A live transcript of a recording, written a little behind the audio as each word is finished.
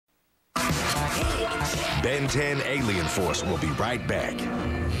Ben 10 Alien Force will be right back.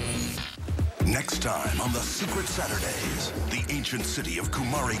 Next time on the Secret Saturdays, the ancient city of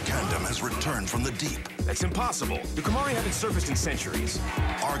Kumari Kingdom has returned from the deep. That's impossible. The Kumari haven't surfaced in centuries.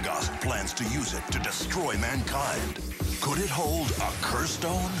 Argos plans to use it to destroy mankind. Could it hold a curse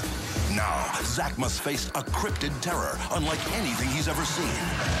stone? Now, Zack must face a cryptid terror unlike anything he's ever seen.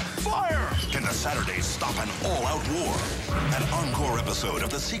 Fire! Can the Saturdays stop an all-out war? An encore episode of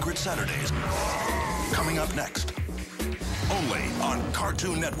the Secret Saturdays. Coming up next. Only on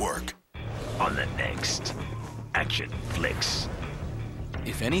Cartoon Network. On the next Action Flicks.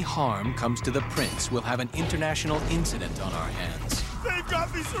 If any harm comes to the prince, we'll have an international incident on our hands. They've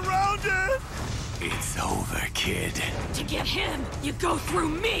got me surrounded! It's over, kid. To get him, you go through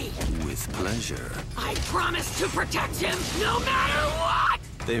me! With pleasure. I promise to protect him no matter what!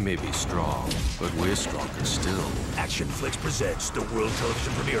 They may be strong, but we're stronger still. Action Flicks presents the world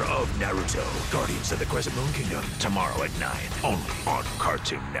television premiere of Naruto, Guardians of the Crescent Moon Kingdom, tomorrow at 9, only on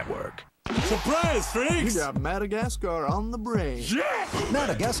Cartoon Network. Surprise, freaks! You got Madagascar on the brain. Yeah!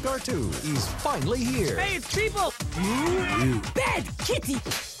 Madagascar 2 is finally here. Hey, it's people! Bed, kitty!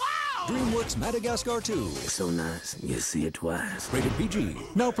 DreamWorks Madagascar 2. So nice, you see it twice. Rated PG.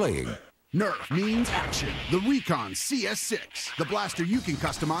 Now playing. Nerf means action. The Recon CS6. The blaster you can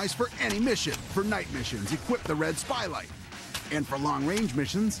customize for any mission. For night missions, equip the red spylight. And for long-range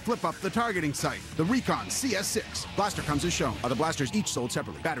missions, flip up the targeting sight. The Recon CS6. Blaster comes as shown. Other blasters each sold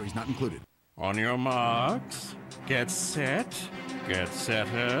separately. Batteries not included. On your marks, get set, get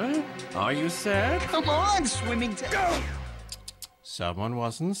setter. Are you set? Come on, swimming Go! Someone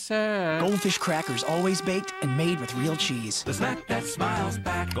wasn't set. Goldfish crackers, always baked and made with real cheese. The snack that smiles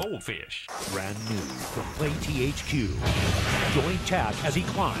back. Goldfish. Brand new from Play THQ. Join Tak as he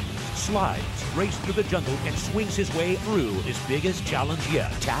climbs, slides, races through the jungle, and swings his way through his biggest challenge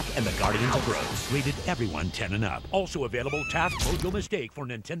yet. Tak and the Guardians of Growth. Rated everyone 10 and up. Also available Tak Mojo Mistake for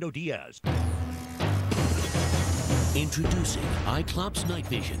Nintendo DS. Introducing Cyclops Night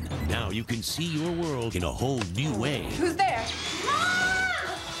Vision. Now you can see your world in a whole new way. Who's there?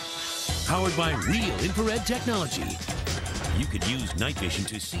 Powered by real infrared technology. You could use night vision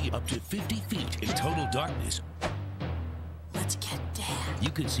to see up to 50 feet in total darkness. Let's get down. You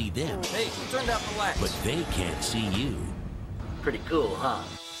can see them. Hey, turn down the lights. But they can't see you. Pretty cool, huh?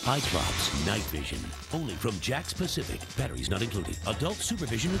 Cyclops Night Vision. Only from Jack's Pacific. Batteries not included. Adult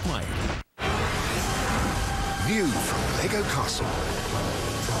supervision required. New from Lego Castle.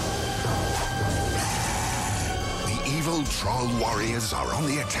 The evil troll warriors are on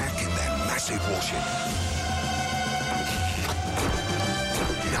the attack in their massive warship.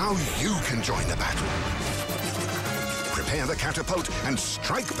 Now you can join the battle. Prepare the catapult and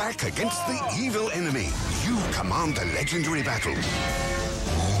strike back against the evil enemy. You command the legendary battle.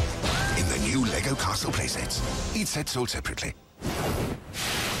 In the new Lego Castle playsets. Each set sold separately.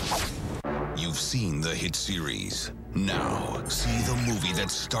 You've seen the hit series. Now, see the movie that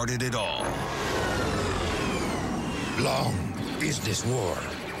started it all. Long is this war.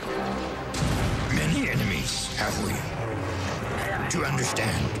 Many enemies have we. To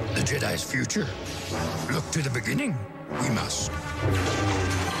understand the Jedi's future, look to the beginning. We must.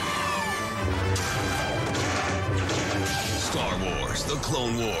 Star Wars, The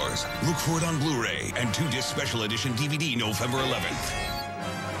Clone Wars. Look for it on Blu-ray and 2-disc special edition DVD November 11th.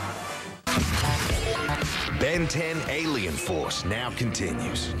 Ben 10 Alien Force now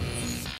continues.